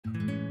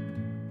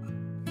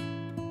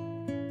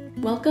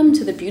Welcome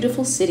to the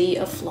beautiful city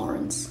of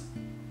Florence.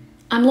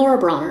 I'm Laura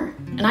Bronner,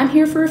 and I'm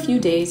here for a few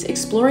days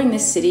exploring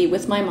this city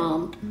with my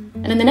mom,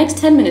 and in the next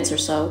 10 minutes or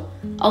so,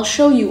 I'll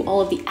show you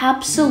all of the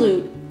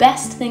absolute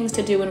best things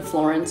to do in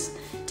Florence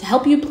to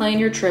help you plan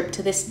your trip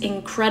to this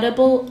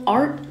incredible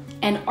art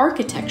and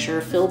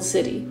architecture-filled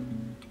city.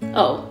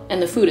 Oh,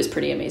 and the food is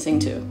pretty amazing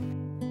too.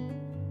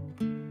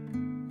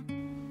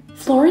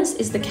 Florence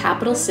is the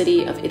capital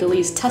city of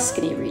Italy's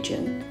Tuscany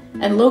region,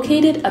 and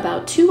located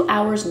about 2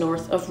 hours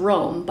north of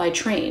Rome by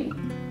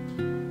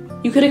train.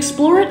 You could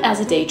explore it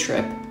as a day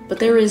trip, but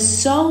there is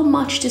so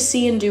much to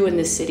see and do in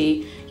this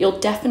city, you'll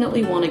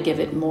definitely want to give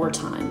it more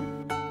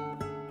time.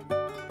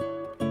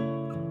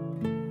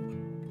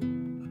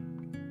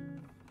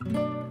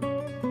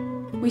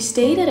 We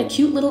stayed at a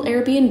cute little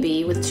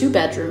Airbnb with 2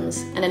 bedrooms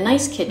and a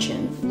nice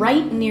kitchen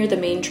right near the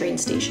main train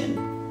station.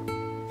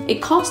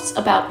 It costs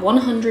about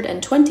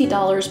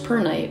 $120 per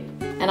night,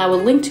 and I will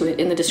link to it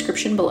in the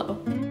description below.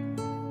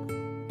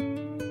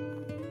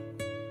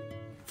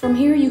 From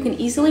here, you can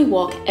easily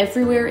walk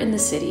everywhere in the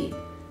city,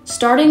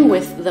 starting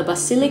with the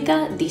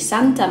Basilica di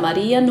Santa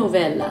Maria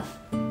Novella.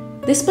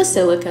 This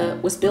basilica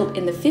was built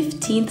in the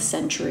 15th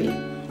century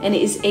and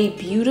is a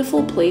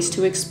beautiful place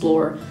to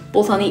explore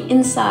both on the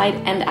inside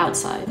and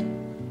outside.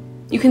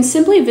 You can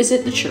simply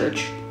visit the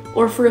church,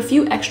 or for a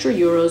few extra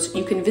euros,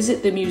 you can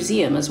visit the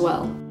museum as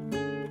well.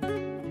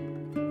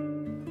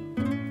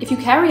 If you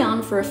carry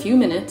on for a few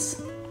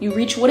minutes, you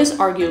reach what is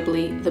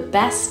arguably the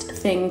best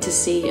thing to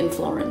see in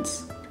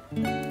Florence.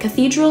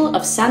 Cathedral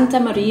of Santa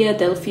Maria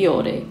del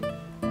Fiore,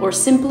 or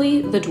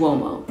simply the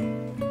Duomo.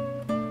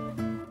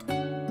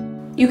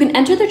 You can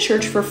enter the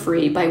church for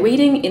free by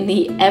waiting in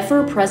the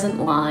ever-present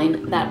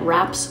line that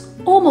wraps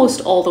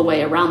almost all the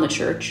way around the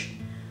church,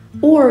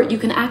 or you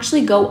can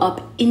actually go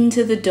up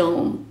into the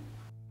dome.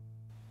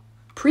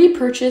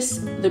 Pre-purchase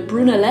the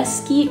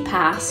Brunelleschi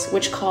Pass,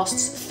 which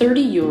costs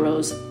 30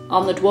 euros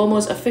on the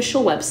Duomo's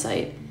official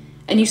website,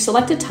 and you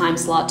select a time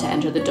slot to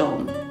enter the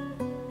dome.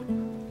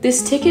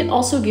 This ticket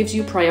also gives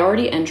you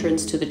priority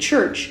entrance to the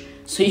church,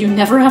 so you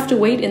never have to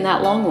wait in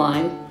that long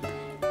line.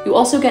 You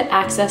also get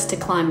access to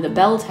climb the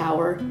bell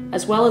tower,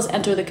 as well as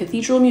enter the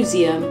Cathedral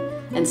Museum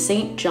and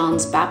St.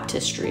 John's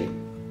Baptistry.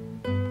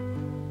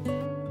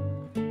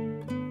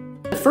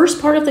 The first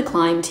part of the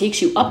climb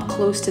takes you up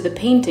close to the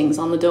paintings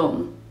on the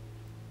dome.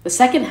 The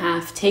second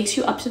half takes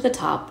you up to the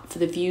top for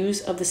the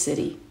views of the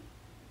city.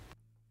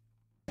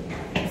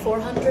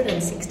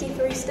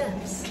 463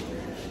 steps.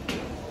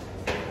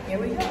 Here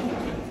we go.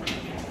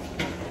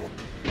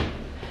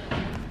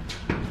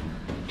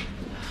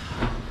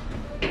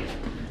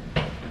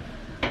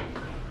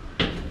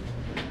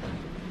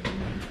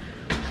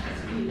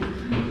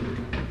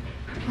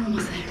 We're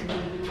almost there.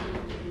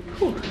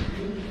 Whew.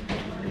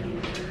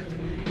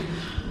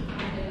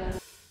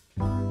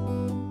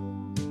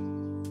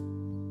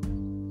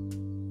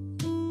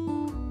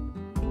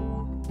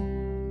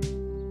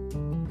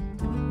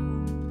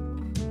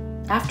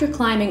 After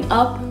climbing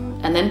up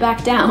and then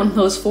back down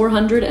those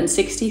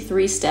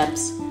 463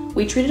 steps,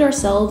 we treated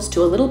ourselves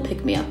to a little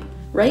pick-me-up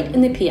right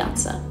in the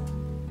piazza.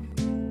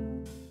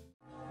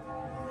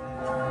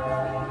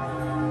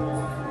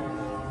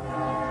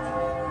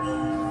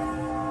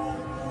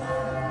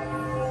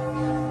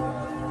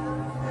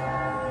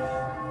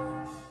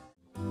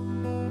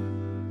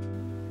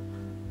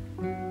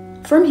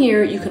 From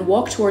here, you can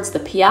walk towards the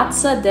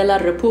Piazza della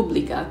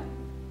Repubblica,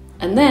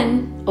 and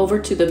then over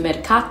to the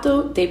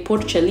Mercato de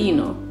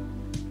Porcellino,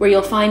 where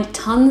you'll find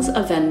tons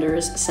of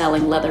vendors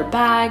selling leather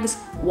bags,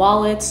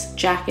 wallets,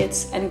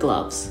 jackets, and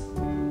gloves.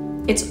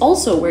 It's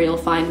also where you'll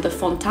find the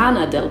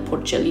Fontana del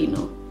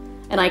Porcellino,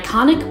 an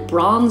iconic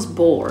bronze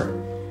boar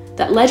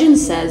that legend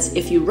says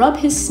if you rub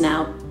his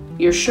snout,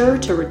 you're sure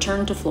to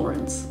return to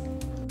Florence.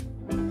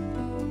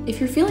 If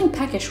you're feeling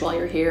peckish while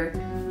you're here,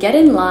 get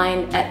in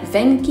line at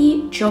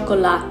Venchi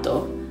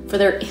Cioccolato for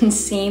their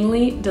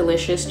insanely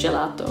delicious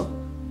gelato.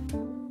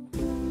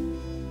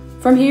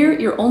 From here,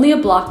 you're only a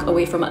block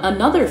away from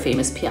another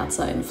famous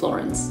piazza in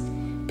Florence,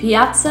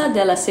 Piazza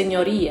della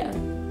Signoria,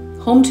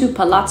 home to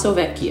Palazzo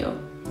Vecchio,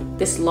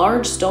 this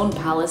large stone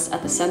palace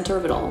at the center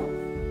of it all.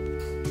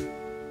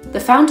 The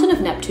Fountain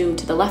of Neptune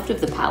to the left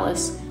of the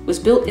palace was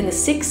built in the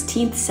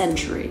 16th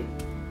century,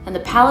 and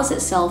the palace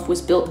itself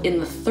was built in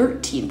the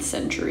 13th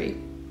century.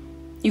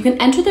 You can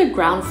enter the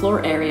ground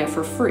floor area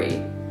for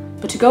free,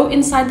 but to go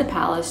inside the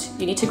palace,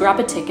 you need to grab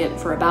a ticket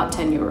for about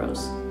 10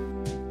 euros.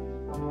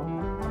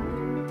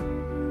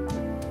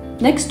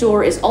 Next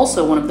door is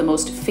also one of the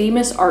most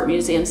famous art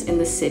museums in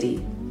the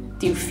city,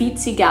 the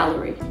Uffizi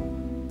Gallery.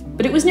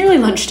 But it was nearly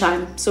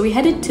lunchtime, so we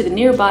headed to the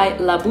nearby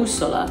La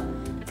Bussola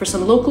for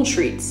some local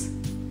treats,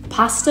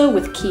 pasta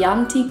with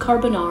Chianti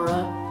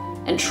carbonara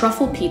and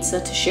truffle pizza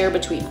to share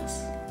between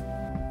us.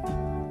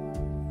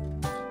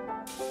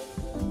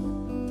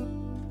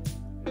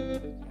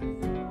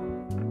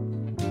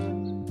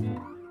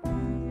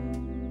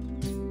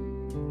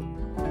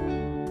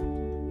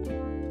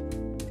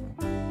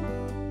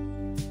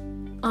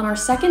 On our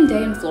second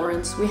day in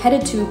Florence, we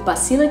headed to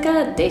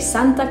Basilica di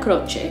Santa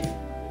Croce,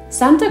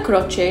 Santa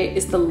Croce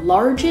is the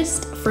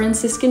largest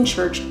Franciscan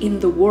church in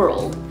the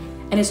world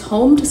and is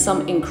home to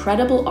some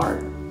incredible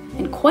art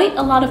and quite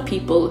a lot of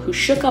people who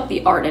shook up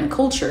the art and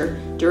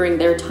culture during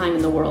their time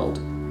in the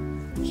world.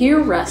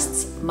 Here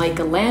rests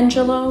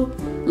Michelangelo,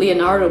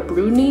 Leonardo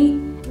Bruni,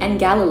 and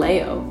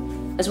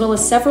Galileo, as well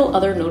as several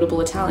other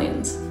notable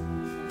Italians.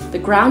 The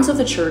grounds of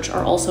the church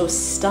are also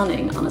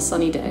stunning on a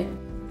sunny day.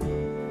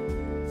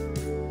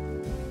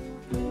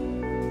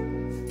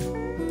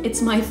 It's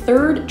my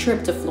third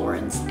trip to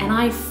Florence, and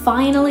I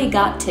finally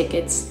got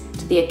tickets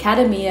to the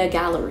Accademia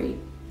Gallery,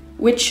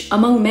 which,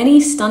 among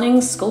many stunning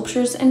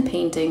sculptures and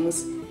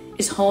paintings,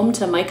 is home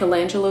to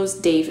Michelangelo's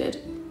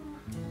David.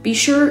 Be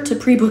sure to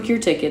pre-book your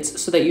tickets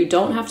so that you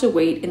don't have to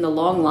wait in the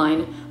long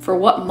line for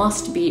what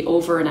must be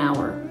over an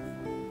hour.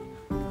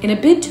 In a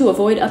bid to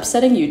avoid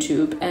upsetting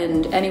YouTube,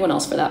 and anyone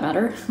else for that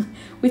matter,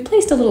 we've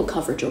placed a little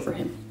coverage over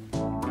him.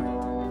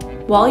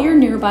 While you're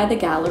nearby the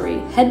gallery,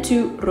 head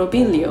to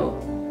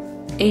Robilio,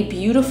 a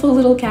beautiful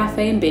little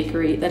cafe and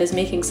bakery that is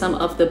making some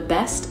of the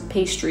best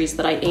pastries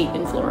that I ate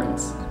in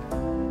Florence.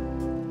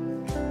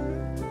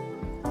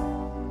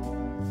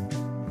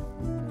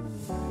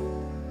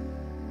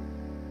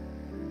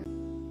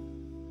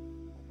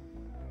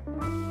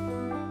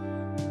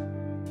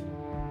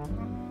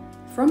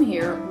 From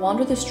here,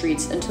 wander the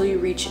streets until you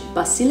reach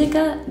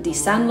Basilica di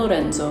San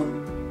Lorenzo,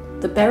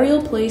 the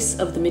burial place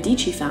of the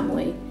Medici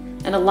family,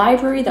 and a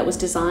library that was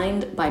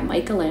designed by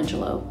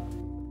Michelangelo.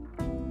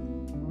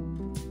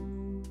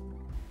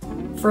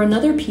 For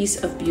another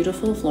piece of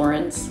beautiful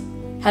Florence,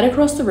 head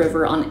across the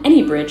river on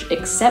any bridge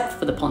except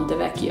for the Ponte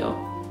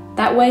Vecchio.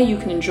 That way you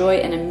can enjoy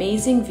an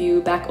amazing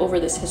view back over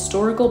this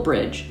historical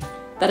bridge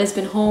that has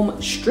been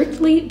home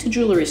strictly to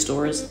jewelry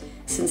stores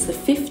since the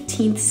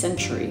 15th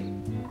century.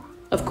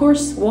 Of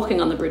course,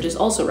 walking on the bridge is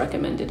also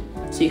recommended,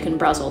 so you can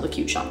browse all the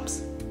cute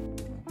shops.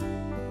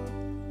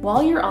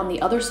 While you're on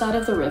the other side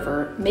of the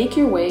river, make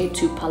your way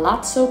to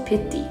Palazzo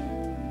Pitti.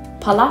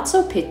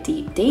 Palazzo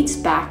Pitti dates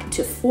back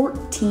to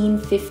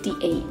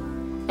 1458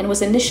 and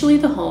was initially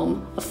the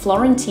home of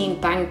Florentine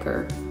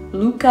banker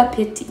Luca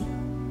Pitti.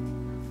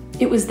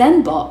 It was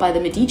then bought by the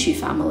Medici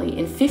family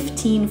in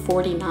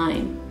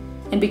 1549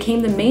 and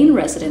became the main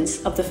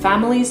residence of the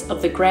families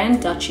of the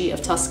Grand Duchy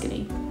of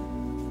Tuscany.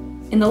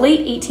 In the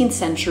late 18th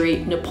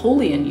century,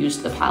 Napoleon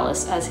used the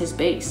palace as his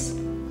base.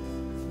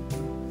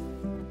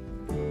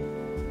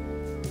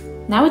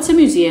 Now it's a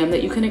museum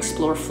that you can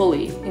explore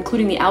fully,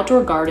 including the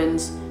outdoor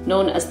gardens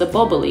known as the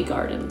Boboli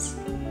Gardens.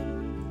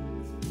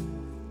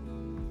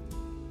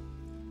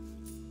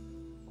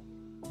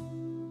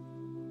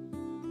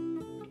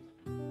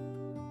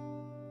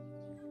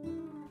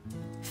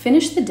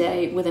 Finish the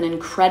day with an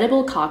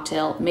incredible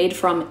cocktail made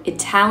from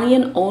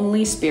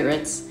Italian-only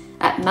spirits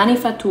at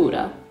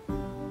Manifattura.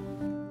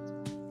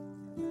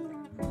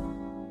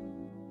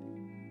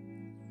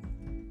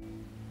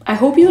 I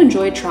hope you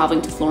enjoyed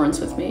traveling to Florence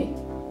with me.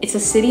 It's a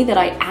city that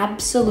I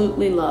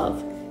absolutely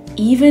love,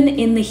 even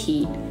in the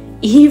heat,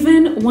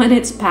 even when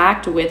it's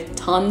packed with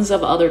tons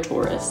of other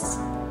tourists.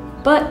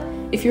 But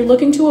if you're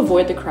looking to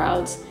avoid the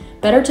crowds,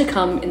 better to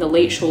come in the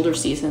late shoulder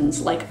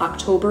seasons like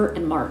October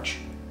and March.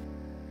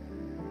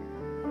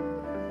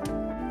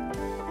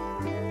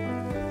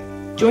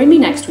 Join me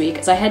next week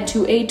as I head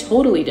to a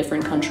totally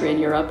different country in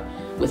Europe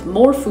with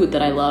more food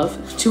that I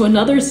love, to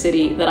another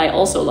city that I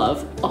also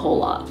love a whole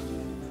lot.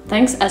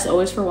 Thanks as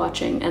always for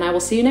watching, and I will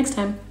see you next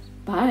time.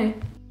 Bye!